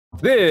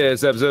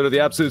This episode of the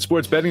Absolute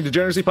Sports Betting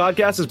Degeneracy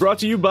Podcast is brought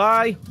to you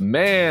by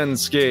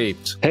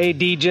Manscaped. Hey,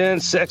 D-Gen,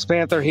 Sex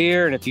Panther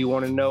here, and if you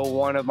want to know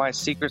one of my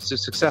secrets to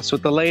success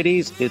with the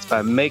ladies, it's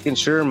by making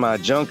sure my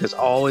junk is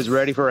always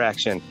ready for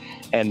action.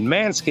 And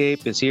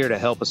Manscaped is here to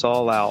help us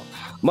all out.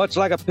 Much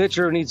like a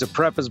pitcher needs to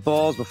prep his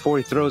balls before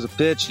he throws a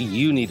pitch,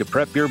 you need to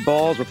prep your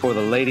balls before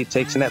the lady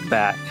takes an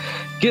at-bat.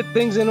 Get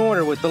things in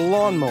order with the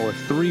Lawnmower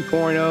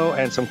 3.0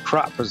 and some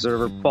Crop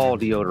Preserver ball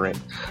deodorant.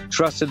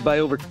 Trusted by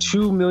over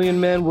 2 million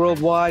men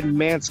worldwide,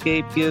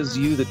 Manscaped gives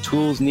you the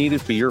tools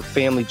needed for your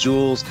family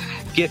jewels.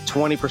 Get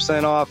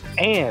 20% off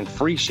and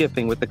free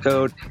shipping with the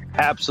code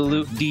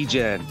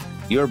AbsoluteDGen.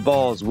 Your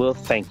balls will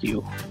thank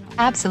you.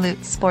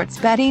 Absolute Sports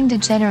Betting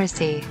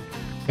Degeneracy.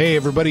 Hey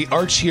everybody,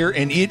 Arch here,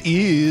 and it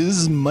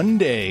is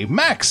Monday.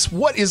 Max,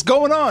 what is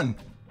going on?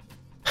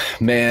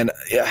 Man,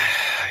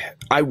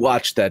 I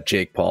watched that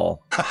Jake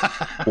Paul,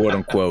 quote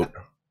unquote,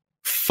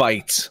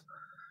 fight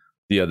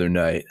the other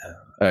night.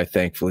 I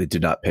thankfully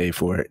did not pay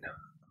for it.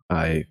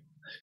 I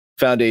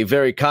found a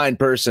very kind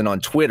person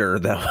on Twitter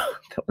that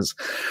was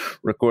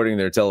recording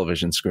their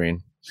television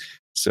screen,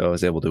 so I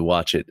was able to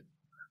watch it.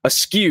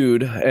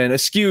 Askewed, and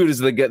Askewed is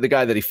the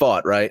guy that he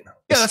fought, right?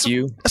 Yeah, that's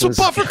what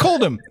Buffer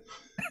called him.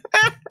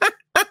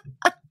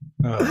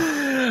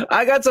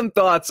 I got some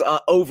thoughts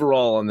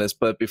overall on this,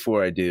 but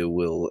before I do,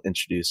 we'll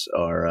introduce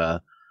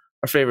our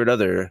favorite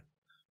other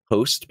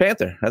host,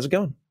 Panther. How's it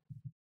going?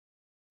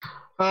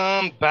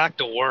 Back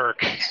to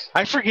work.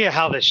 I forget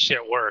how this shit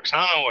works.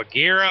 I don't know what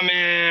gear I'm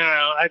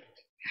in.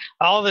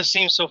 All this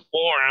seems so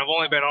foreign. I've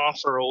only been off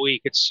for a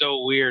week. It's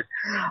so weird.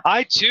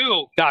 I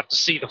too got to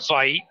see the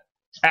fight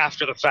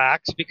after the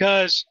fact,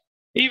 because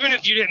even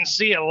if you didn't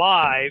see it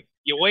live,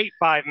 you wait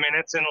 5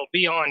 minutes and it'll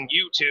be on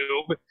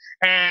YouTube,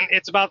 and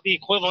it's about the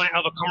equivalent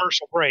of a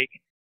commercial break.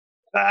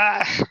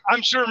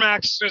 I'm sure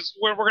Max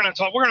we're going to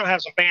talk. We're going to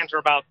have some banter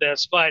about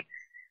this, but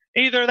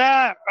either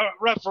that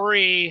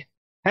referee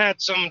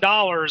had some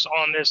dollars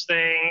on this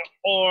thing,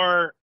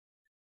 or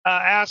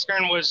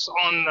Askren was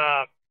on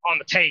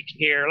the take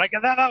here. Like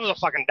that was a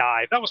fucking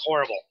dive. That was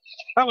horrible.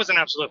 That was an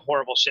absolute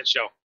horrible shit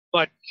show.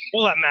 But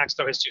we'll let Max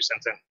throw his 2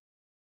 cents in.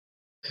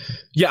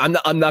 Yeah,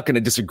 I'm not going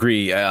to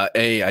disagree.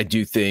 I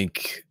do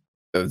think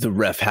the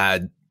ref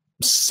had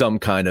some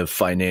kind of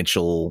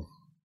financial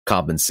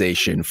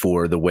compensation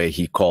for the way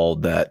he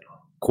called that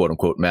quote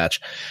unquote match.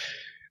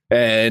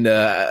 And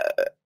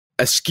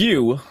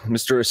Askew,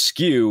 Mr.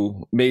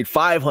 Askew, made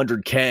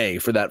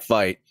 $500K for that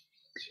fight.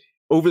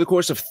 Over the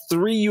course of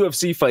 3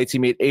 UFC fights, he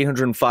made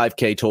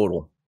 $805K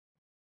total.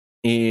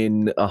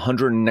 In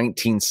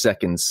 119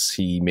 seconds,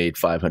 he made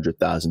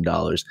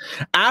 $500,000.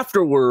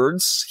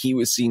 Afterwards, he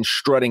was seen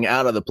strutting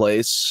out of the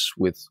place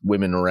with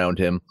women around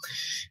him,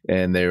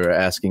 and they were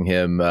asking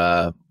him,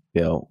 how'd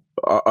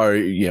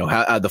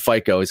the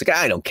fight go? He's like,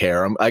 I don't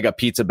care. I got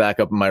pizza back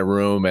up in my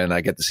room, and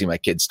I get to see my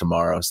kids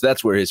tomorrow. So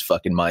that's where his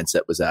fucking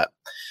mindset was at.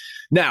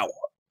 Now,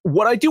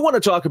 what I do want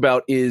to talk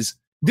about is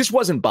this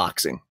wasn't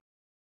boxing.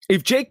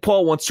 If Jake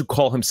Paul wants to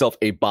call himself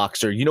a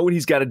boxer, you know what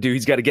he's got to do?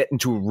 He's got to get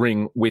into a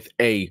ring with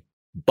a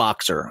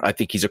boxer. I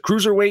think he's a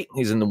cruiserweight.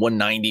 He's in the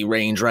 190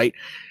 range, right?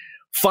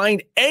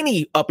 Find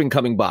any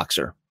up-and-coming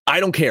boxer. I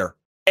don't care.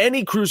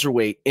 Any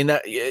cruiserweight in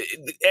that,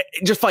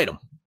 just fight him.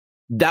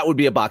 That would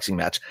be a boxing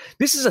match.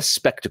 This is a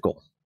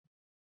spectacle.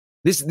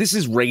 This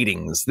is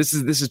ratings. This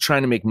is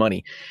trying to make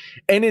money.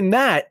 And in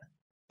that,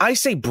 I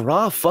say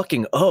bra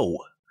fucking oh.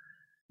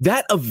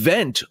 That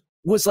event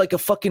was like a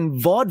fucking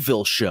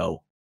vaudeville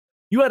show.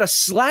 You had a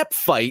slap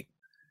fight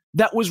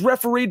that was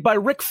refereed by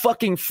Ric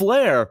fucking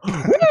Flair.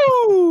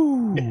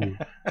 Woo!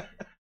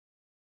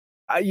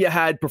 You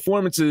had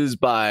performances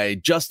by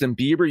Justin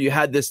Bieber. You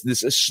had this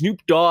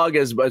Snoop Dogg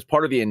as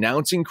part of the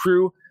announcing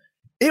crew.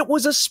 It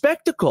was a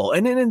spectacle.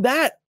 And in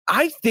that,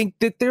 I think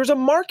that there's a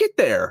market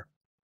there.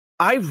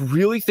 I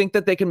really think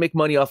that they can make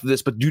money off of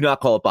this, but do not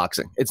call it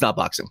boxing. It's not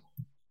boxing.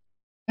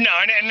 No,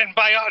 and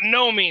by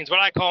no means would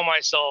I call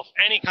myself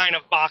any kind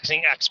of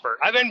boxing expert.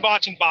 I've been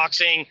watching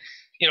boxing,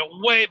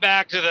 way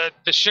back to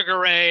the Sugar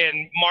Ray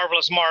and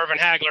Marvelous Marvin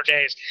Hagler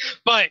days.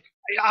 But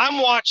I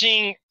watch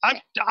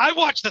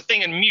the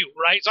thing in mute,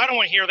 right? So I don't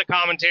want to hear the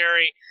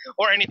commentary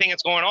or anything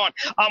that's going on.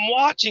 I'm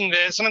watching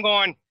this and I'm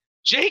going,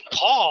 Jake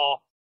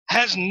Paul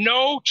has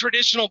no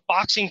traditional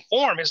boxing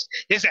form.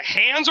 His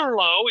hands are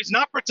low. He's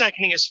not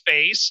protecting his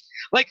face.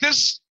 Like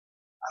this,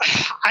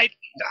 like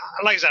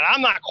I said,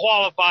 I'm not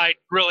qualified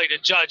really to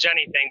judge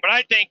anything, but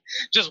I think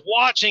just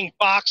watching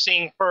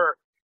boxing for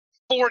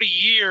 40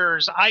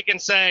 years, I can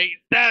say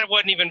that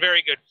wasn't even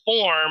very good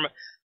form.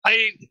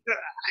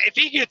 If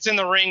he gets in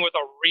the ring with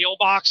a real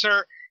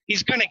boxer,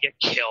 he's going to get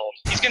killed.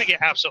 He's going to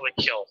get absolutely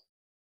killed.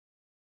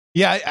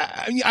 Yeah,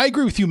 I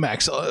agree with you,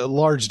 Max, a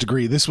large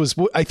degree. This was,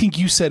 I think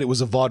you said it was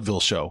a vaudeville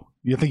show.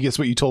 You think that's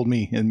what you told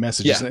me in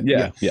messages?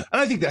 Yeah. And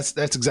I think that's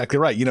exactly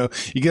right. You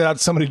get out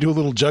somebody do a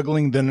little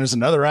juggling, then there's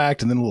another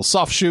act, and then a little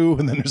soft shoe,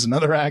 and then there's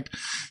another act.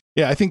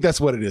 Yeah, I think that's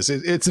what it is.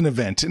 It's an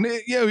event. And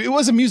it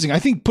was amusing. I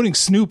think putting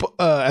Snoop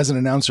as an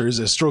announcer is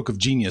a stroke of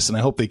genius, and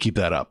I hope they keep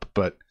that up.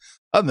 But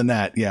Other than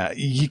that, yeah,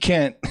 you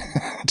can't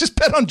just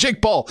bet on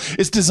Jake Paul.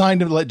 It's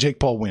designed to let Jake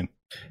Paul win.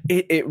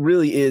 It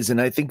really is. And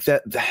I think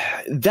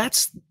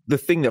that's the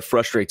thing that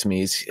frustrates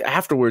me is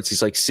afterwards,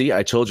 he's like, see,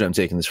 I told you I'm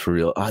taking this for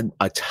real.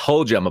 I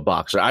told you I'm a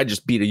boxer. I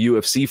just beat a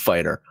UFC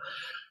fighter.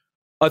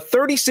 A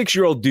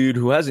 36-year-old dude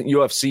who hasn't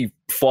UFC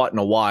fought in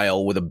a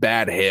while with a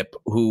bad hip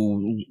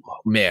who,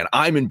 man,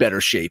 I'm in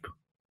better shape.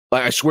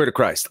 I swear to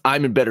Christ,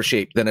 I'm in better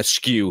shape than a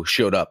skew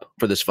showed up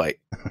for this fight.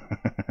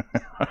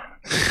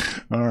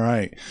 All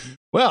right.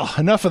 Well,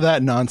 enough of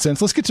that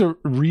nonsense. Let's get to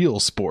real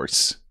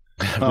sports.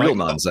 Real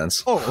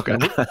nonsense. Oh, okay.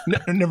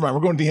 Never mind.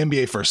 We're going to the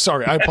NBA first.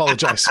 Sorry. I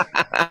apologize.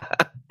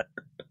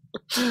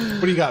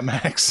 What do you got,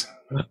 Max?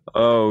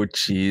 Oh,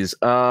 geez.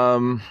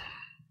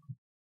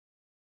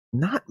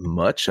 Not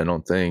much, I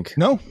don't think.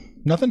 No?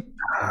 Nothing?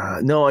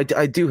 No, I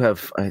do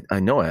have. I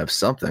know I have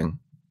something.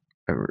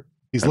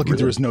 He's looking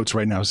through his notes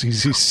right now. So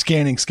he's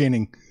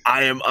scanning.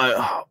 I am.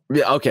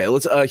 Yeah. Okay.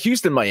 Let's.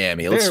 Houston,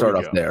 Miami. Let's start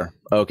off there.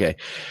 Okay.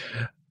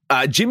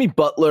 Jimmy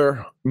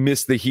Butler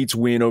missed the Heat's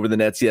win over the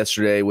Nets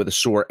yesterday with a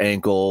sore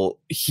ankle.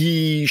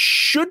 He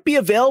should be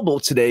available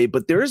today,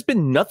 but there has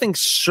been nothing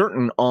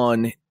certain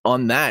on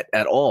that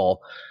at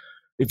all.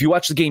 If you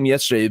watch the game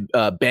yesterday,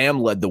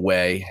 Bam led the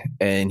way,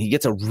 and he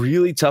gets a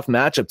really tough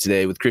matchup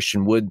today with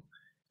Christian Wood,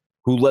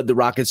 who led the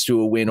Rockets to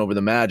a win over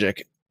the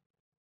Magic.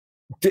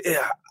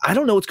 I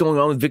don't know what's going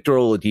on with Victor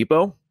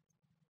Oladipo.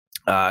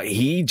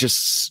 He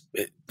just,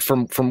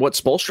 from what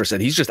Spoelstra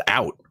said, he's just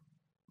out.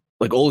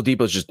 Like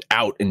Oladipo's just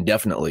out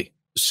indefinitely.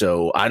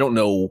 So I don't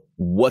know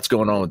what's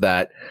going on with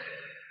that.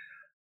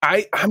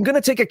 I'm going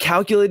to take a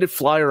calculated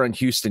flyer on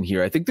Houston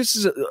here. I think this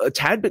is a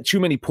tad bit too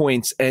many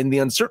points, and the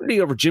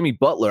uncertainty over Jimmy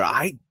Butler,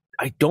 I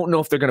don't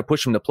know if they're going to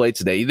push him to play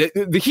today.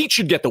 The Heat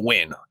should get the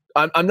win.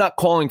 I'm not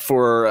calling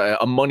for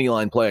a money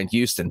line play on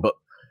Houston, but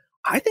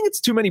I think it's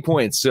too many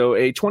points. So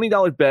a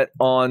 $20 bet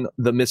on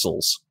the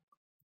Missiles.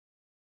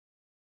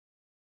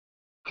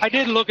 I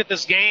did look at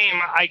this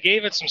game. I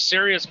gave it some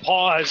serious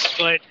pause,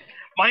 but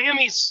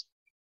Miami's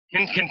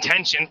in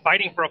contention,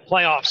 fighting for a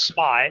playoff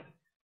spot.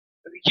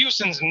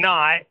 Houston's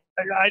not.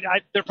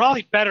 They're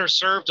probably better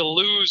served to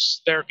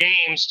lose their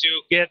games to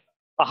get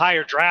a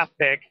higher draft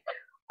pick.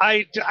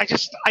 I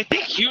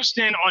think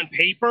Houston on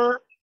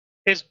paper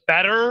is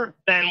better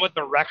than what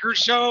the record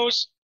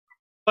shows.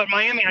 But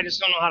Miami, I just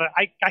don't know how to –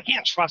 I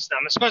can't trust them,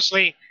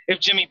 especially if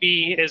Jimmy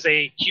B is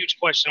a huge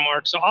question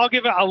mark. So I'll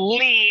give it a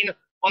lean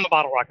on the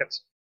Bottle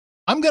Rockets.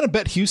 I'm going to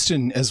bet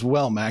Houston as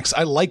well, Max.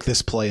 I like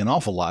this play an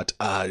awful lot.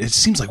 It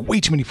seems like way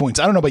too many points.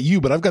 I don't know about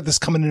you, but I've got this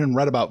coming in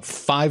right about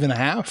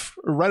 5.5,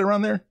 right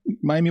around there.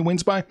 Miami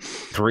wins by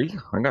 3.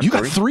 You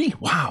got 3?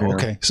 Wow. Yeah.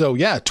 Okay. So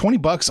yeah,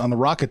 $20 on the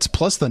Rockets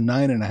plus the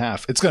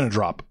 9.5. It's going to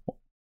drop.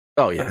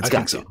 Oh yeah, it's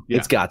got to. So. Yeah.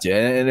 It's got to.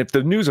 And if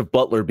the news of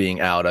Butler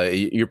being out,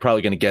 you're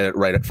probably going to get it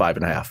right at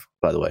 5.5.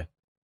 By the way,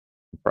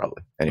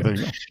 probably. Anyway,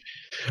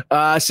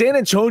 San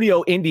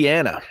Antonio,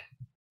 Indiana.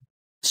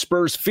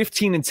 Spurs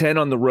 15-10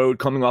 on the road,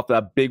 coming off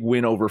that big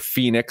win over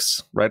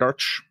Phoenix, right,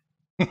 Arch?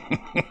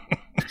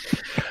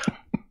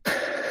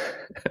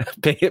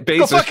 Go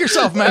fuck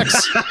yourself,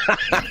 Max.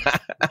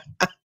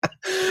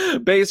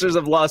 Pacers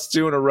have lost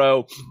 2 in a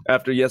row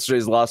after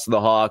yesterday's loss to the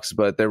Hawks,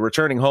 but they're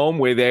returning home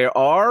where they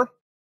are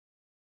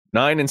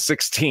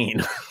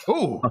 9-16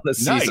 on the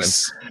season.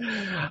 Nice.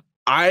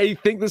 I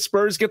think the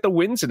Spurs get the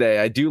win today.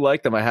 I do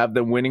like them. I have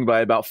them winning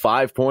by about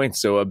 5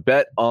 points. So a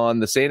bet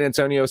on the San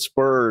Antonio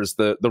Spurs,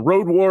 the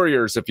Road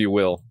Warriors, if you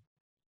will.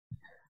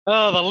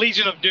 Oh, the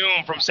Legion of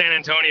Doom from San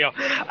Antonio.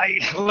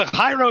 Look,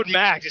 High Road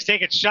Max is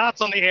taking shots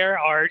on the air,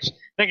 Arch,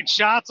 taking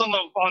shots on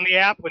the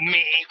app with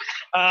me.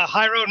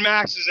 High Road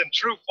Max is in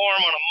true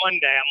form on a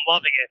Monday. I'm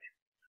loving it.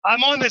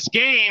 I'm on this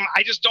game.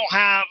 I just don't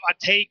have a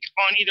take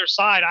on either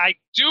side. I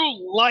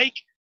do like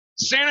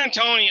San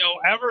Antonio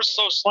ever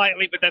so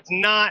slightly, but that's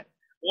not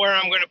where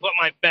I'm going to put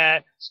my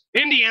bet.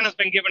 Indiana's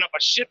been giving up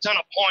a shit ton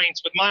of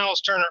points with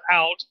Miles Turner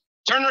out.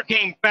 Turner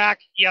came back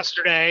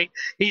yesterday.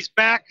 He's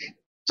back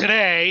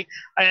today,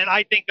 and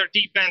I think their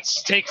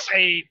defense takes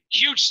a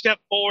huge step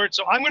forward.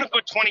 So I'm going to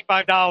put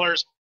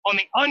 $25 on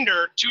the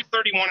under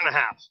 231.5.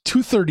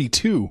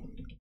 232.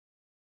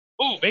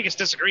 Ooh, Vegas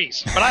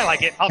disagrees, but I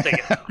like it. I'll take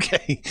it.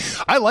 Okay.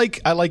 I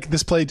like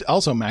this play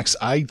also, Max.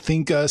 I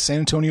think San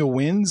Antonio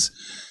wins.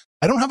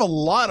 I don't have a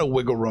lot of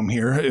wiggle room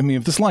here. I mean,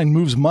 if this line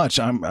moves much,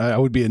 I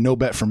would be a no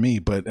bet for me.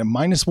 But at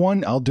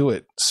 -1, I'll do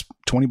it.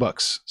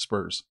 $20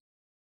 Spurs.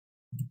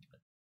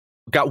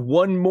 Got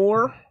one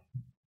more.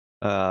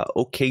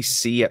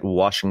 OKC at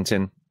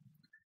Washington.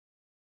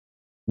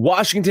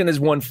 Washington has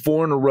won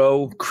 4 in a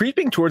row,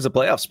 creeping towards a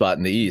playoff spot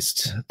in the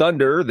East.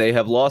 Thunder, they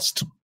have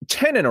lost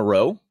 10 in a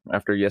row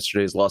after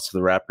yesterday's loss to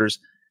the Raptors.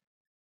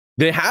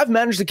 They have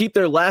managed to keep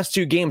their last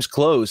 2 games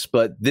close,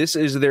 but this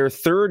is their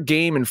 3rd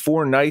game in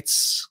 4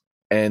 nights.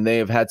 And they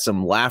have had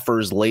some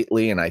laughers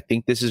lately, and I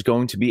think this is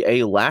going to be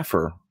a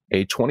laugher.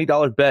 A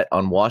 $20 bet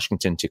on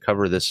Washington to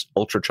cover this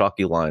ultra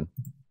chalky line.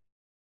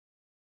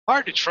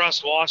 Hard to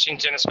trust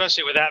Washington,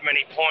 especially with that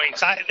many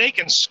points. They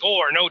can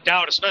score, no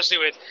doubt, especially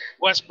with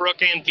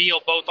Westbrook and Beal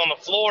both on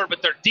the floor,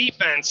 but their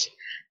defense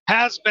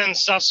has been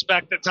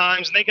suspect at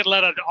times, and they could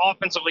let an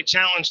offensively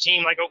challenged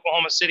team like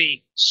Oklahoma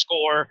City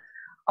score.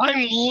 I'm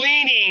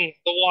leaning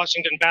the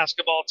Washington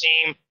basketball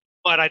team,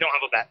 but I don't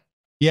have a bet.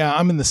 Yeah,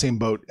 I'm in the same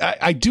boat.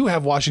 I do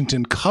have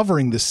Washington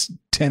covering this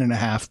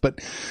 10.5, but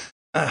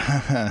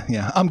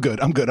yeah, I'm good.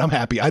 I'm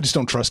happy. I just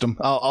don't trust them.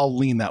 I'll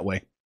lean that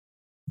way.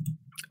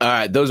 All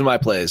right, those are my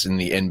plays in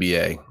the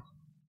NBA.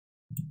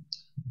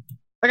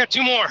 I got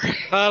two more.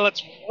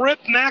 Let's rip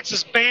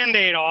Max's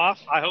Band-Aid off.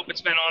 I hope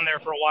it's been on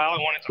there for a while. I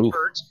want it to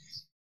hurt.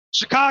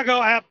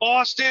 Chicago at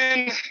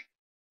Boston.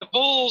 The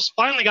Bulls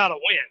finally got a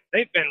win.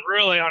 They've been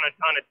really on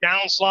a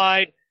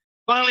downslide.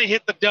 Finally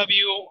hit the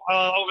W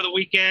over the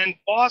weekend.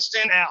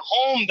 Boston at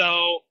home,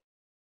 though,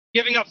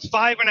 giving up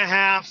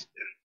 5.5.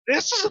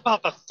 This is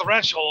about the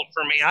threshold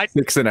for me.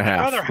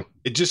 6.5.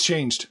 It just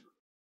changed.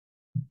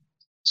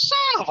 Son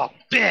of a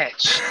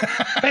bitch.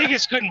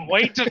 Vegas couldn't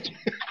wait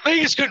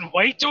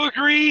to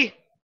agree.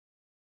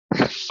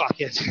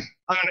 Fuck it.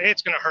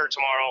 It's gonna hurt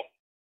tomorrow.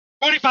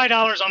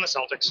 $25 on the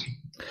Celtics.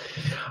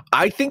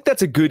 I think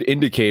that's a good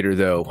indicator,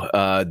 though,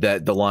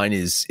 that the line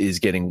is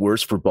getting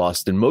worse for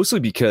Boston, mostly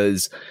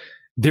because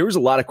there was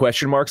a lot of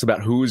question marks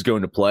about who was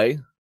going to play.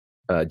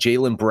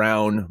 Jaylen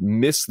Brown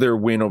missed their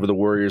win over the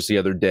Warriors the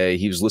other day.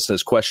 He was listed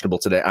as questionable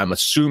today. I'm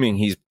assuming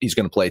he's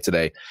going to play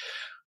today.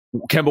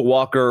 Kemba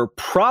Walker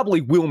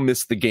probably will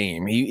miss the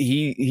game.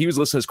 He was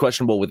listed as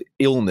questionable with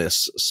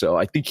illness, so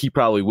I think he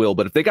probably will.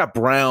 But if they got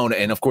Brown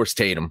and, of course,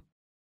 Tatum,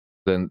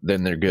 then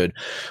they're good.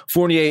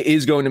 Fournier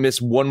is going to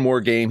miss one more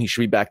game. He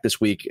should be back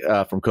this week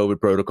from COVID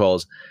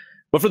protocols.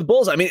 But for the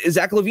Bulls, I mean,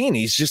 Zach LaVine,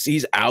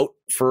 he's out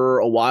for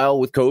a while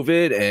with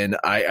COVID, and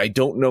I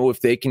don't know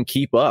if they can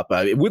keep up.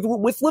 With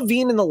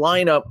LaVine in the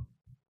lineup,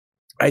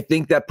 I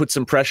think that puts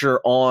some pressure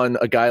on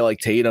a guy like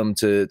Tatum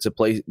to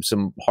play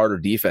some harder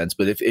defense.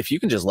 But if you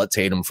can just let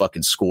Tatum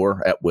fucking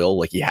score at will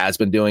like he has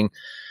been doing,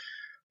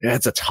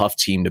 that's a tough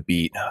team to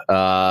beat.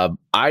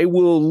 I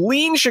will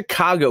lean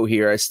Chicago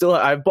here.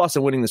 I have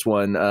Boston winning this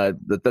one. That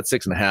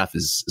 6.5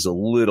 is a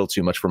little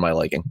too much for my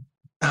liking.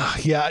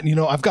 Yeah,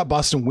 I've got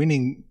Boston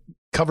winning,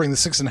 covering the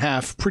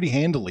 6.5 pretty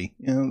handily.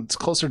 It's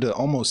closer to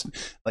almost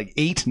like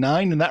 8,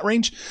 9 in that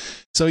range.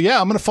 So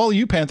yeah, I'm going to follow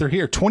you, Panther,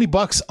 here.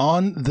 $20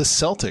 on the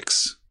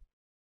Celtics.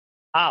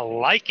 I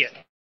like it.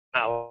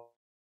 I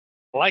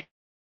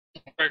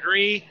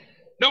agree.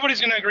 Nobody's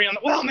going to agree on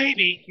that. Well,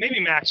 maybe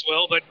Max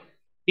will, but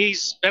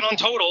he's been on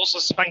totals.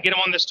 Let's see if I can get him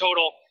on this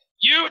total.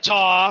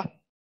 Utah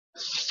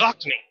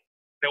fucked me.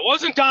 It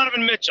wasn't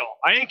Donovan Mitchell.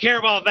 I didn't care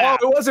about that.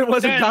 Oh, it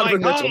wasn't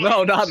Donovan Mitchell.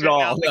 No, not at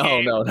all.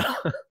 No.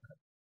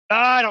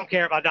 I don't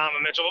care about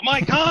Donovan Mitchell, but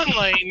Mike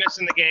Conley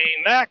missing the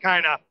game, that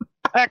kind of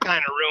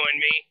ruined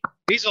me.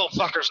 These little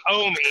fuckers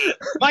owe me.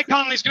 Mike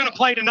Conley's going to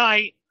play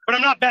tonight, but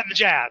I'm not betting the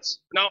Jazz.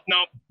 Nope,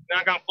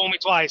 not going to fool me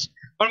twice.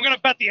 But I'm going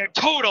to bet the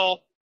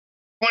total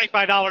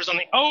 $25 on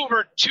the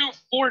over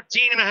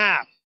 214.5.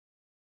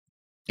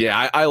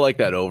 Yeah, I like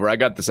that over. I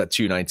got this at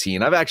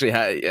 219. I've actually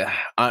had.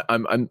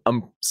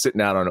 I'm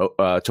sitting out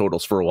on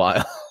totals for a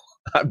while.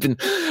 I've been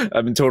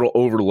total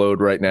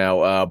overload right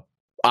now.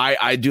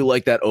 I do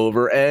like that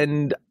over,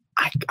 and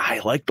I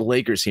like the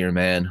Lakers here,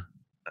 man.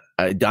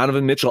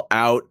 Donovan Mitchell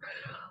out.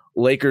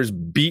 Lakers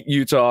beat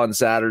Utah on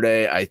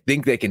Saturday. I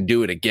think they can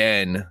do it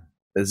again.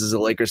 This is a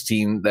Lakers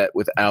team that,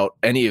 without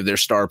any of their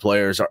star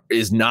players,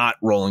 is not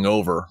rolling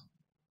over.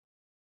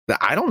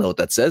 I don't know what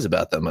that says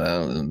about them.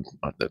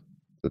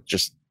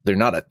 They're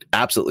not an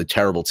absolutely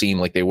terrible team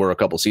like they were a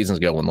couple seasons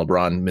ago when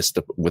LeBron missed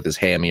with his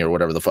hammy or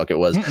whatever the fuck it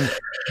was.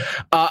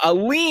 A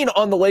lean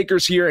on the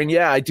Lakers here, and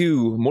yeah, I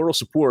do moral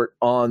support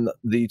on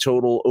the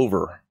total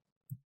over.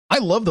 I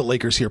love the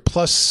Lakers here.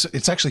 Plus,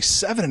 it's actually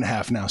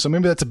 7.5 now, so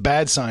maybe that's a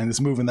bad sign that's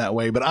moving that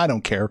way, but I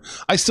don't care.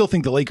 I still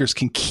think the Lakers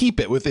can keep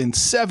it within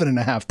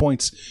 7.5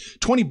 points.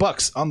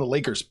 $20 on the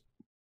Lakers.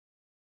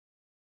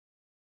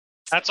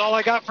 That's all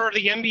I got for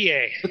the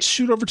NBA. Let's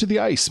shoot over to the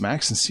ice,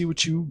 Max, and see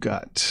what you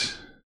got.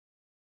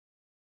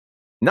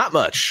 Not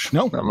much.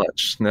 No, not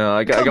much. No,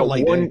 I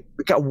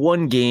got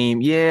one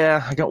game.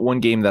 Yeah, I got one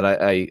game that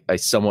I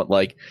somewhat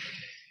like.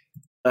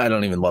 I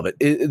don't even love it.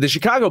 The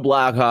Chicago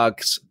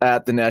Blackhawks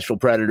at the Nashville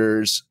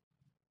Predators.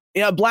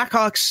 Yeah,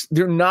 Blackhawks,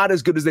 they're not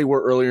as good as they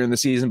were earlier in the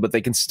season, but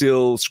they can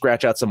still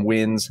scratch out some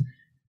wins.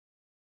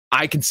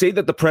 I can say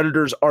that the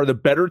Predators are the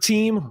better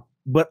team,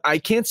 but I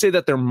can't say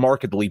that they're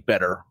markedly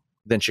better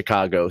than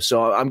Chicago.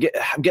 So I'm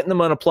getting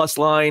them on a plus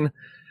line.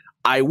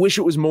 I wish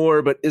it was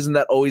more, but isn't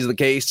that always the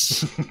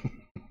case?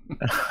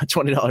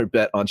 $20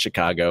 bet on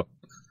Chicago.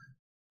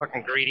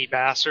 Fucking greedy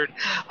bastard.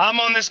 I'm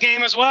on this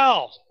game as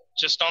well,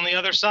 just on the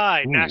other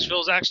side. Ooh.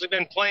 Nashville's actually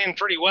been playing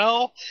pretty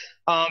well.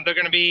 They're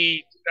going to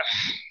be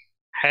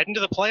heading to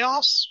the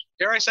playoffs,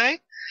 dare I say.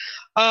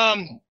 At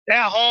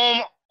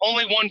home,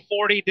 only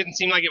 140. Didn't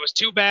seem like it was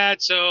too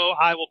bad, so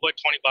I will put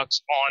 $20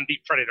 on the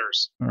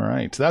Predators. All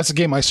right. That's a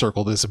game I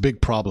circled as a big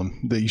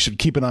problem that you should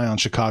keep an eye on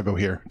Chicago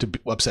here to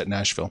upset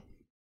Nashville.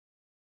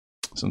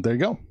 So there you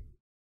go.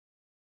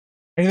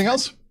 Anything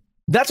else?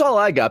 That's all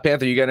I got.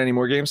 Panther, you got any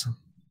more games?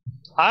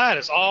 That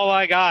is all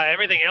I got.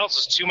 Everything else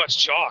is too much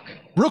chalk.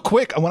 Real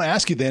quick, I want to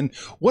ask you then,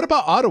 what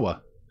about Ottawa?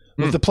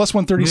 With the plus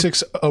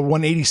 136,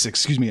 186,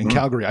 excuse me, in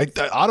Calgary.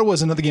 Ottawa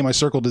is another game I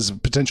circled as a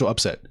potential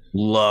upset.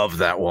 Love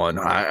that one.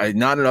 I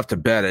not enough to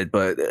bet it,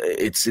 but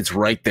it's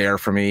right there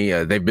for me.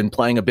 They've been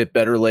playing a bit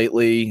better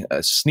lately.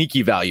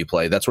 Sneaky value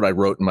play. That's what I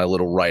wrote in my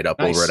little write-up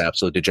over at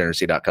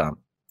absolutedegeneracy.com.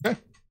 Okay.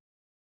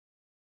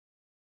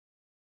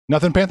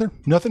 Nothing, Panther?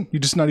 Nothing? You're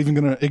just not even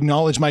going to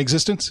acknowledge my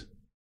existence?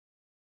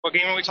 What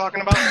game are we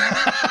talking about?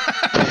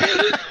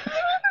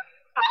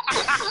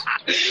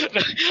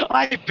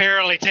 I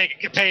barely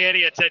pay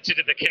any attention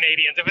to the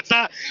Canadians. If it's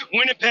not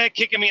Winnipeg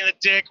kicking me in the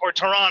dick or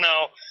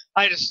Toronto,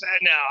 I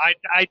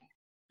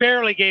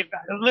barely gave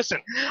that. Listen,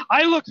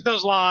 I looked at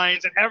those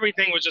lines and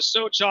everything was just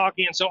so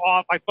chalky and so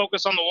off. I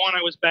focused on the one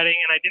I was betting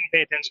and I didn't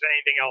pay attention to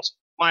anything else.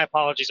 My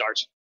apologies,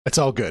 Arch. It's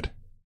all good.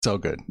 It's all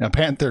good. Now,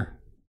 Panther,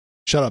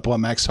 shut up while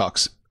Max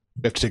talks.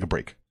 We have to take a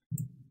break.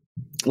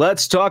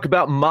 Let's talk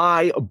about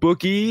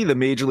MyBookie. The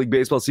Major League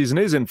Baseball season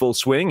is in full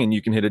swing, and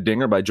you can hit a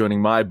dinger by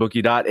joining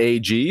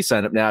MyBookie.ag.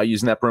 Sign up now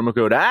using that promo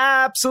code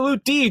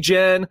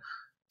AbsoluteDGen.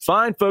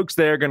 Fine folks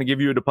there going to give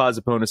you a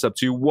deposit bonus up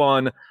to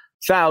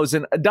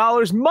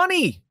 $1,000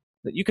 money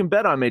that you can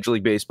bet on Major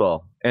League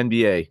Baseball,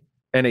 NBA,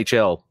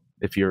 NHL,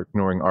 if you're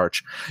ignoring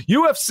Arch,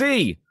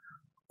 UFC,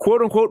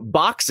 quote-unquote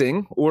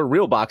boxing or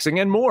real boxing,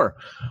 and more.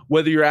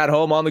 Whether you're at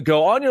home, on the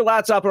go, on your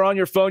laptop, or on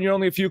your phone, you're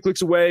only a few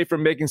clicks away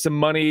from making some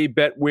money.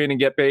 Bet, win, and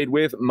get paid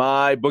with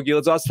MyBookie.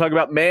 Let's also talk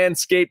about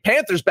Manscaped.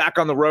 Panther's back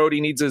on the road. He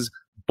needs his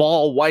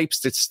ball wipes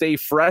to stay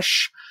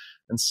fresh,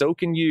 and so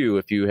can you.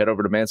 If you head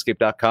over to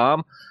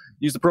manscaped.com,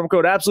 use the promo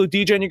code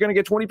AbsoluteDGen, you're going to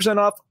get 20%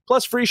 off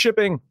plus free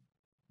shipping.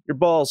 Your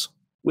balls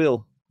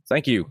will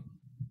thank you.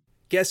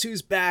 Guess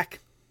who's back?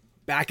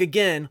 Back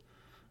again.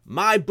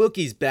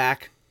 MyBookie's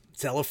back.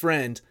 Tell a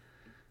friend.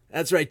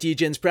 That's right,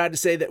 DGen's proud to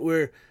say that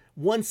we're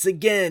once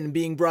again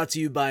being brought to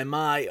you by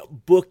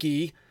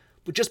MyBookie.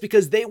 But just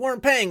because they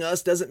weren't paying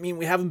us doesn't mean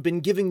we haven't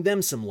been giving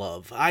them some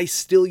love. I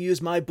still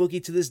use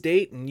MyBookie to this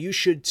date, and you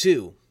should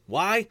too.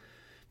 Why?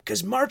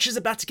 Because March is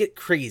about to get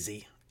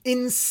crazy.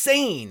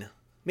 Insane.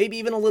 Maybe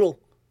even a little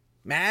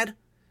mad.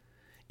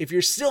 If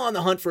you're still on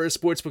the hunt for a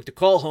sportsbook to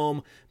call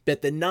home,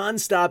 bet the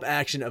non-stop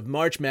action of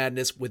March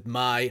Madness with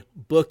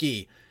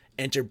MyBookie.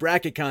 Enter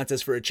bracket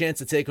contests for a chance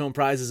to take home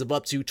prizes of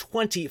up to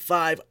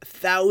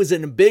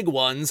 25,000 big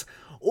ones,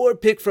 or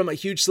pick from a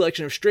huge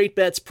selection of straight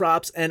bets,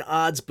 props, and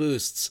odds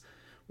boosts.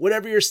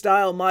 Whatever your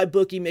style,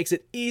 MyBookie makes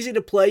it easy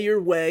to play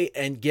your way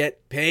and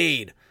get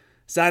paid.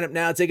 Sign up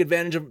now and take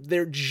advantage of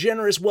their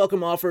generous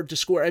welcome offer to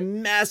score a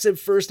massive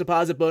first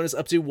deposit bonus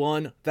up to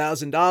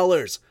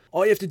 $1,000.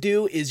 All you have to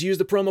do is use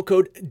the promo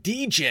code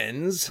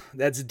DGENS,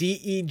 that's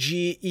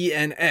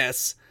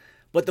DEGENS,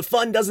 but the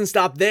fun doesn't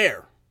stop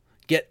there.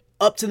 Get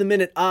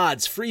up-to-the-minute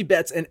odds, free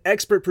bets, and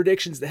expert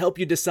predictions to help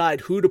you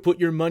decide who to put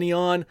your money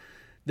on.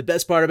 The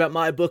best part about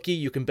MyBookie,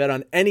 you can bet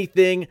on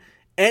anything,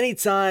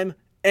 anytime,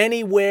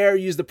 anywhere.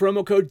 Use the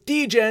promo code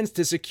DGENS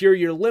to secure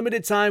your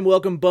limited-time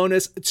welcome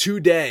bonus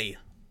today.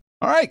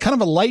 All right, kind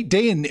of a light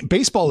day in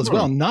baseball as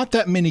well. Not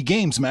that many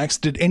games, Max.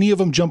 Did any of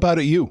them jump out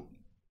at you?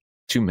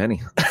 Too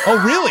many.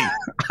 Oh, really?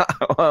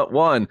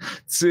 1,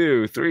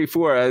 2, 3,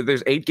 4.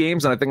 There's 8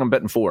 games, and I think I'm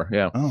betting 4.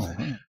 Yeah. Oh,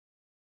 man.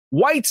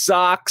 White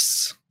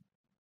Sox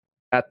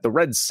at the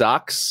Red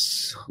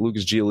Sox.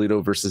 Lucas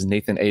Giolito versus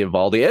Nathan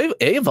Eovaldi.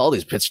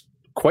 Eovaldi's pitched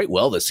quite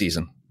well this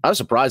season. I was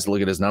surprised to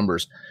look at his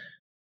numbers.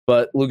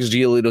 But Lucas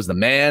Giolito's the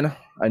man.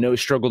 I know he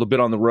struggled a bit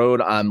on the road.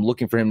 I'm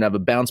looking for him to have a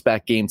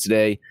bounce-back game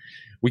today.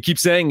 We keep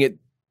saying it.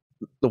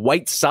 The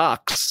White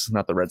Sox,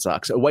 not the Red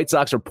Sox, White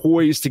Sox are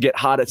poised to get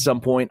hot at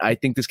some point. I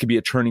think this could be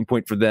a turning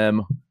point for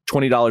them.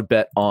 $20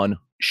 bet on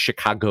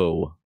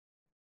Chicago.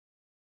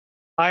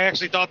 I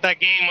actually thought that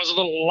game was a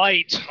little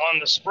light on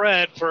the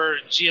spread for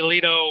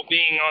Giolito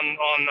being on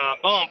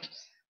bump.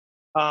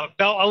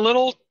 Felt a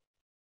little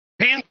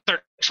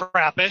Panther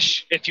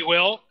trappish, if you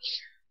will.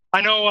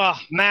 I know,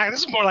 Max,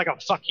 this is more like a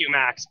fuck you,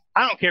 Max.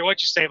 I don't care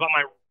what you say about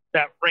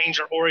that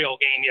Ranger Oriole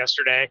game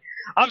yesterday.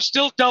 I'm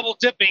still double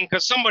dipping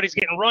because somebody's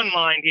getting run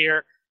lined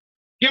here.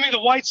 Give me the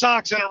White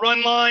Sox in a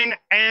run line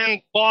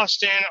and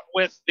Boston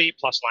with the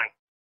plus line.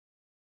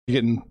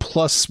 You're getting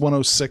plus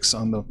 106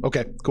 on the...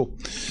 Okay, cool.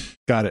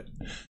 Got it.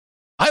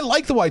 I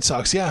like the White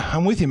Sox. Yeah,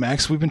 I'm with you,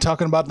 Max. We've been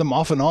talking about them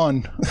off and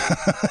on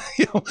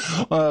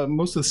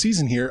most of the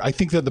season here. I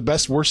think they're the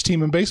best, worst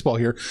team in baseball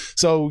here.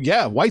 So,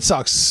 yeah, White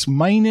Sox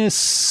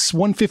minus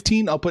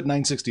 115. I'll put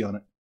 960 on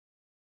it.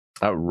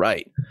 All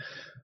right.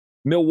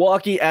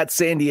 Milwaukee at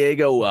San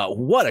Diego.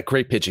 What a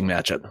great pitching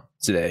matchup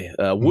today.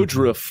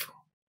 Woodruff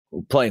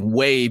playing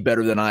way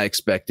better than I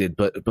expected,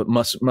 but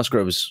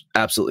Musgrove is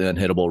absolutely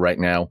unhittable right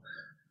now.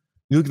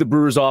 You look at the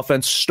Brewers'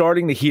 offense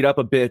starting to heat up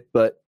a bit,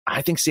 but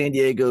I think San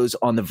Diego's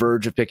on the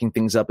verge of picking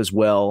things up as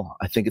well.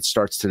 I think it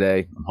starts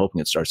today. I'm hoping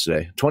it starts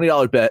today.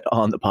 $20 bet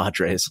on the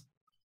Padres.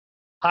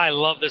 I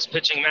love this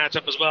pitching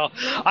matchup as well.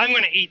 I'm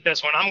going to eat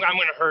this one. I'm going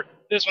to hurt.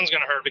 This one's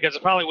going to hurt because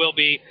it probably will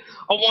be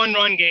a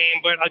one-run game.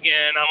 But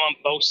again, I'm on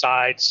both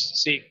sides.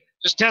 See,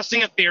 just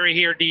testing a theory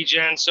here,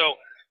 DGen. So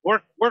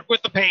work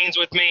with the pains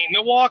with me.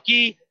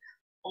 Milwaukee,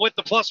 with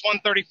the plus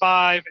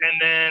 135,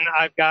 and then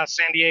I've got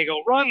San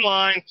Diego run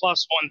line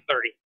plus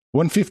 130.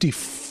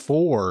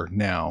 154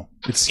 now.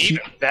 It's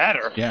even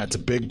better. Yeah, it's a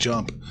big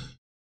jump.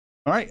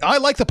 All right. I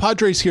like the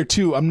Padres here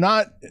too. I'm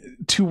not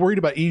too worried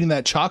about eating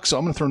that chalk, so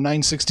I'm going to throw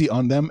 960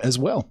 on them as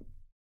well.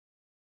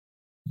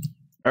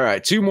 All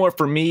right, 2 more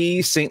for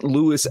me. St.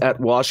 Louis at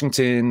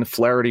Washington,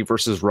 Flaherty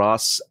versus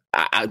Ross.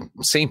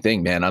 Same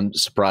thing, man. I'm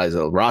surprised.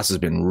 Ross has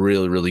been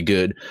really, really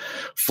good.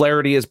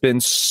 Flaherty has been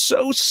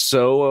so.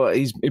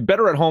 He's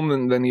better at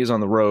home than he is on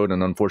the road,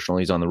 and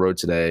unfortunately, he's on the road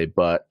today.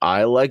 But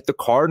I like the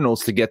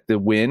Cardinals to get the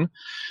win.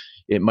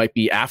 It might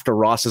be after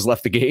Ross has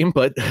left the game,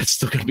 but it's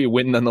still going to be a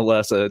win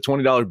nonetheless. A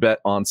 $20 bet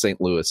on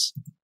St. Louis.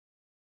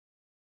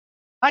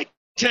 I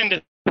tend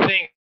to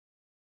think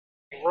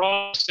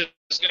Ross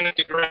is going to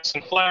digress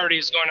and Flaherty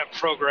is going to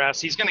progress.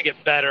 He's going to get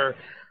better.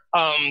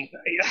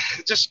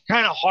 Just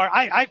kind of hard.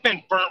 I've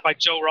been burnt by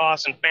Joe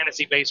Ross in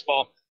fantasy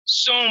baseball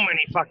so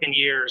many fucking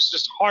years.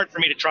 Just hard for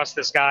me to trust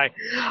this guy.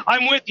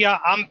 I'm with you.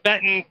 I'm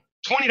betting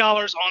 $20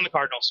 on the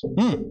Cardinals.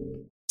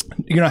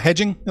 You're not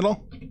hedging at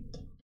all?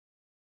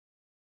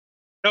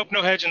 Nope,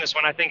 no hedge in this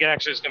one. I think it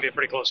actually is going to be a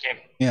pretty close game.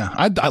 Yeah,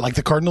 I like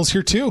the Cardinals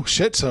here too.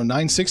 Shit, so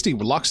 960.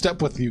 We're lockstep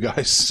with you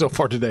guys so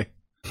far today.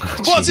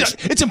 Well,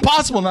 it's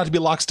impossible not to be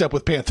lockstep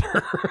with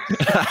Panther.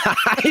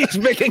 He's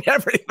making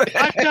everything.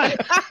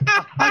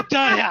 I've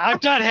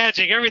done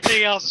hedging.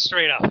 Everything else is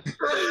straight up.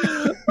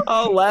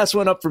 Oh, last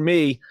one up for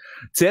me.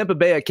 Tampa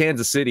Bay at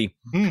Kansas City.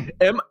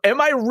 Am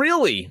I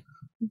really?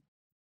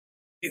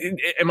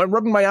 Am I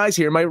rubbing my eyes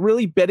here? Am I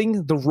really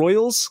betting the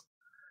Royals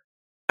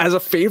as a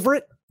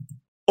favorite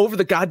over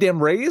the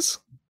goddamn Rays?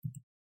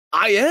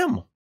 I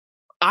am.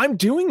 I'm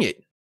doing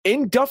it.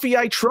 In Duffy,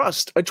 I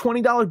trust. A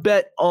 $20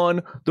 bet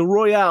on the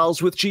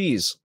Royals with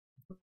cheese.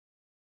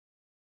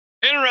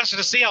 Interested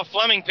to see how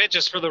Fleming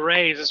pitches for the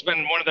Rays. It's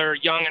been one of their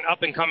young and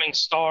up-and-coming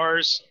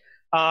stars.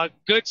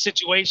 Good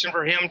situation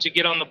for him to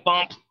get on the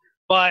bump.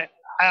 But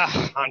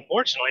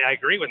unfortunately, I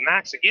agree with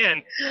Max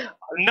again.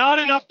 Not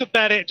enough to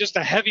bet it. Just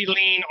a heavy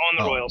lean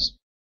on the Royals.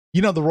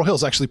 You know, the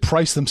Royals actually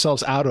priced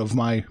themselves out of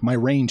my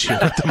range here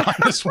at the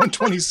minus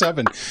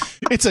 127.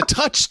 It's a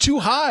touch too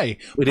high.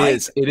 It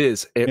is.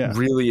 It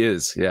really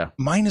is. Yeah.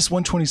 Minus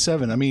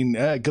 127. I mean,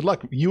 good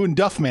luck. You and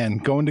Duff, man,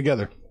 going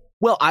together.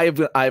 Well, I have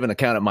an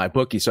account at my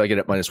bookie, so I get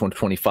it minus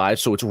 125.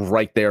 So it's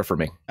right there for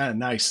me.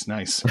 Nice.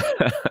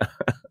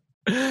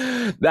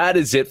 That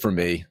is it for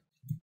me.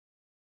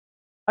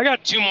 I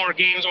got 2 more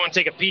games I want to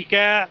take a peek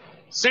at.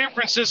 San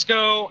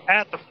Francisco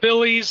at the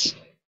Phillies.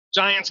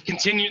 Giants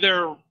continue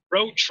their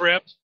road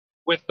trip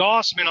with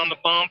Gossman on the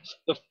bump.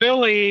 The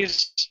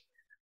Phillies,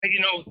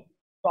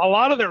 a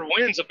lot of their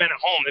wins have been at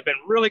home. They've been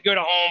really good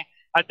at home.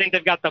 I think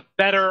they've got the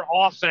better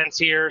offense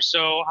here.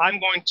 So I'm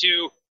going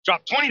to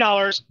drop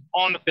 $20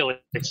 on the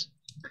Phillies.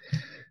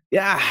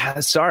 Yeah,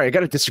 sorry, I got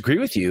to disagree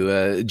with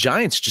you.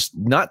 Giants just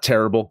not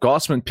terrible.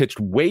 Gossman pitched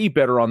way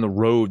better on the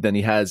road than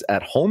he has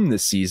at home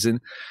this season.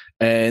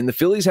 And the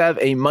Phillies have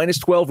a minus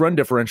 12 run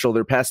differential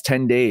their past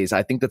 10 days.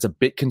 I think that's a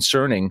bit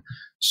concerning.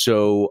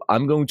 So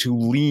I'm going to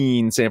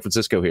lean San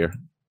Francisco here.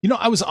 You know,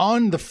 I was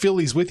on the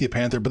Phillies with you,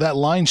 Panther, but that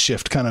line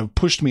shift kind of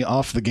pushed me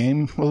off the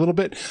game a little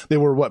bit. They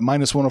were,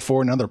 minus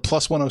 104, now they're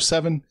plus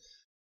 107.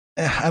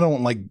 I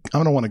don't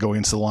want to go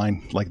against the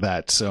line like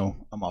that, so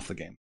I'm off the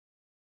game.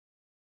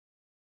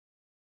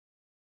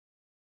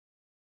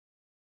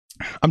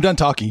 I'm done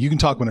talking. You can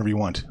talk whenever you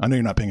want. I know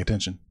you're not paying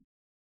attention.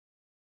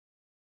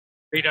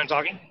 Are you done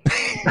talking?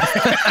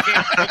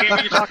 What game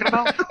are you talking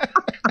about?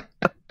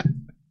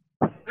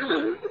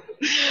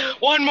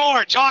 One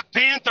more. Chalk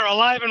Panther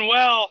alive and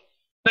well.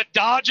 The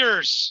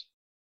Dodgers.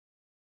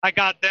 I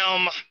got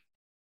them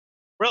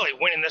really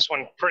winning this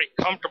one pretty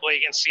comfortably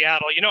against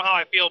Seattle. You know how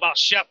I feel about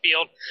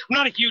Sheffield. I'm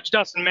not a huge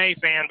Dustin May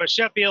fan, but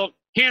Sheffield,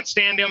 can't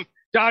stand him.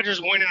 Dodgers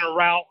winning a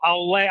rout.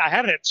 I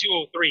had it at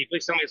 203.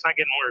 Please tell me it's not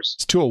getting worse.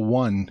 It's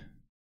 201.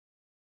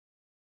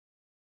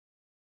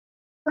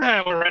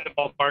 We're in the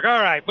ballpark.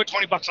 All right, put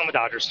 $20 on the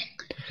Dodgers.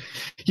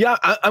 Yeah,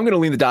 I'm going to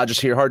lean the Dodgers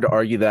here. Hard to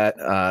argue that.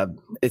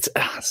 It's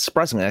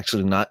surprisingly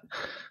actually not.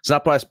 It's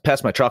not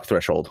past my chalk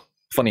threshold.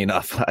 Funny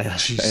enough, I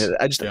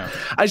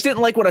just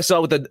didn't like what I saw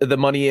with the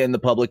money and the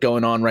public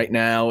going on right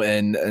now,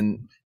 and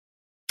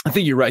I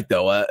think you're right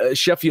though.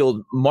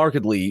 Sheffield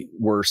markedly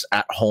worse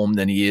at home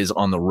than he is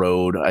on the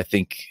road. I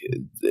think,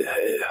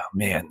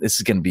 man, this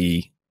is going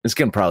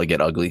to probably get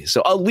ugly.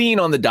 So I'll lean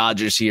on the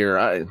Dodgers here.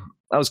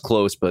 I was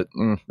close, but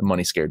the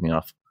money scared me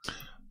off.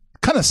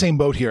 Kind of same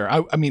boat here.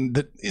 I mean,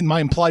 in my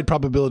implied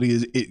probability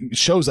is it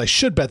shows I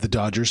should bet the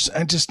Dodgers.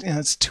 I just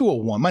it's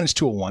 201 minus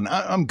 201.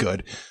 I'm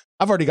good.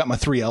 I've already got my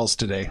 3 L's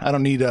today. I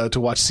don't need to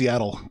watch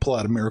Seattle pull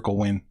out a miracle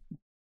win.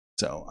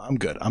 So I'm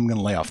good. I'm going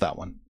to lay off that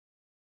one.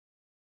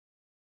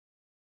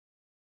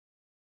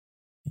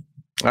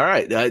 All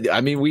right.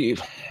 I mean,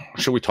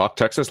 should we talk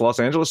Texas, Los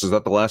Angeles? Is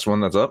that the last one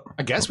that's up?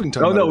 I guess we can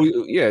talk about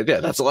it. Yeah,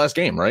 that's the last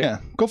game, right? Yeah,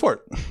 go for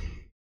it.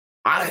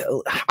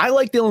 I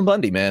like Dylan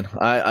Bundy, man.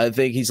 I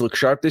think he's looked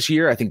sharp this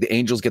year. I think the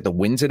Angels get the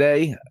win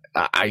today.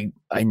 I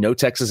know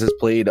Texas has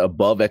played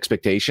above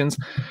expectations.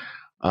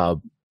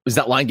 Is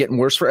that line getting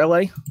worse for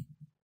LA?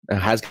 It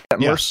has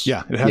gotten worse.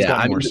 Yeah, it has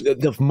gotten worse.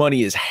 The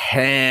money is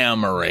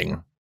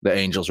hammering the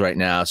Angels right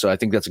now, so I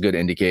think that's a good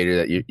indicator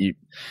that you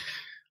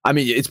I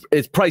mean,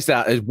 it's priced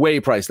out. It's way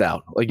priced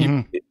out. Like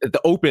at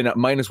the open at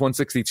minus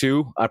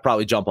 162, I'd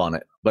probably jump on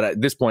it. But at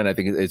this point, I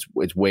think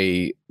it's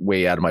way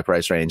out of my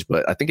price range.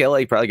 But I think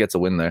LA probably gets a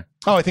win there.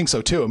 Oh, I think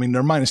so too. I mean,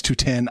 they're minus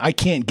 210. I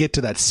can't get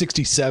to that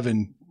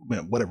 67,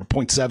 whatever,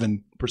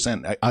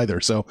 0.7%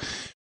 either. So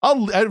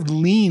I'd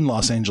lean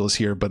Los Angeles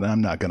here, but I'm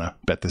not going to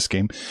bet this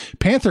game.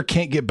 Panther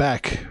can't get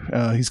back.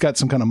 He's got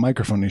some kind of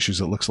microphone issues.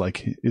 It looks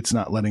like it's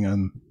not letting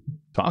him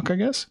talk, I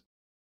guess.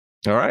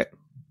 All right.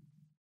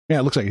 Yeah,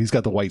 it looks like he's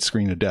got the white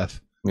screen of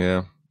death.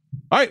 Yeah.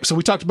 All right, so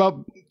we talked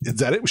about, is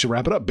that it? We should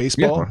wrap it up.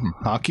 Baseball,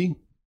 hockey.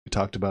 We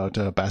talked about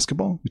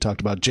basketball. We talked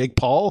about Jake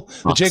Paul,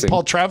 the Jake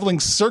Paul traveling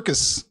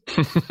circus.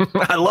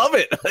 I love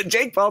it.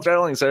 Jake Paul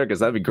traveling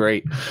circus.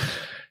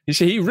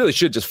 He really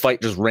should just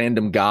fight just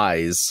random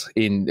guys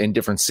in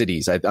different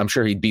cities. I'm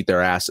sure he'd beat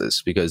their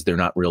asses because they're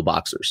not real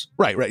boxers.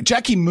 Right.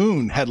 Jackie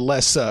Moon had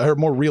less or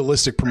more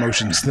realistic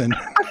promotions than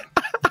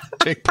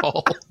Jake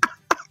Paul.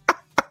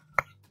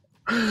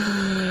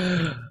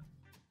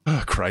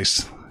 Oh,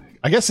 Christ.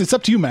 I guess it's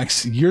up to you,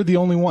 Max. You're the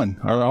only one.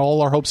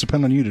 All our hopes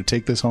depend on you to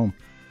take this home.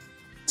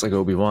 It's like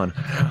Obi-Wan.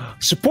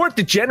 Support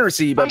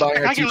degeneracy by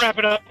buying I can wrap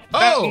it up.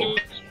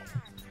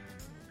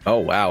 Oh,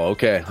 wow.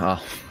 Okay.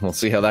 We'll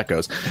see how that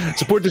goes.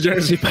 Support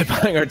degeneracy by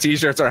buying our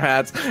t-shirts, our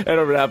hats. Head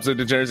over to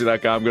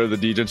absolutedegeneracy.com. Go to the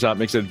Degen shop.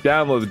 Make sure to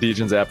download the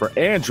Degens app for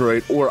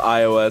Android or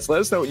iOS. Let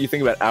us know what you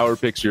think about our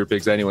picks, your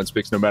picks, anyone's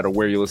picks, no matter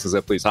where you listen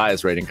to. Please,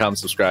 highest rating, comment,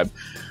 subscribe.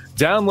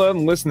 Download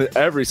and listen to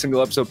every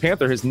single episode.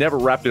 Panther has never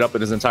wrapped it up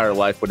in his entire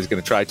life, but he's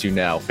going to try to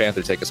now.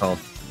 Panther, take us home.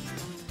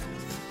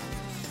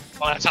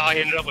 Well, that's how I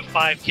ended up with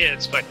 5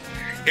 kids. But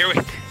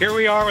here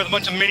we are with a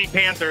bunch of mini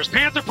Panthers.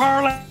 Panther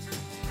parlay.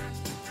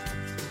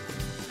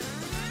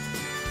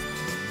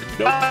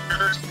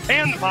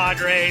 And the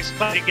Padres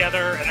play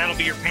together, and that'll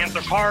be your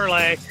Panther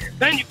parlay.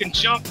 Then you can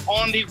jump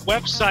on the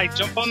website,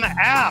 jump on the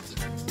app,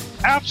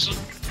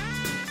 absolute.com.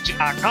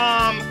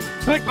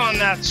 Click on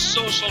that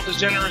social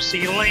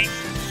degeneracy link.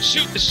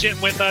 Shoot the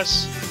shit with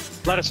us.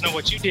 Let us know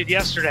what you did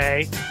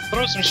yesterday.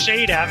 Throw some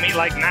shade at me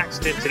like Max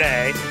did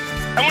today.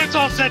 And when it's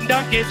all said and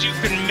done, kids, you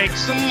can make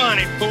some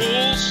money,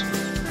 fools.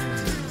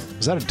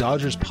 Was that a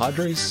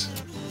Dodgers-Padres?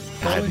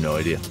 I have no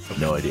idea.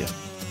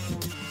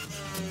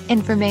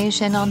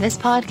 Information on this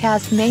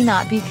podcast may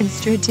not be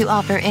construed to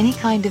offer any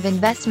kind of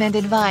investment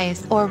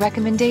advice or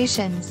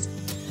recommendations.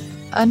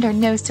 Under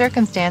no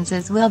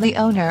circumstances will the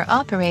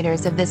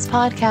owner-operators of this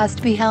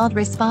podcast be held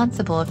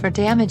responsible for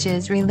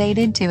damages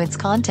related to its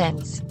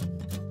contents.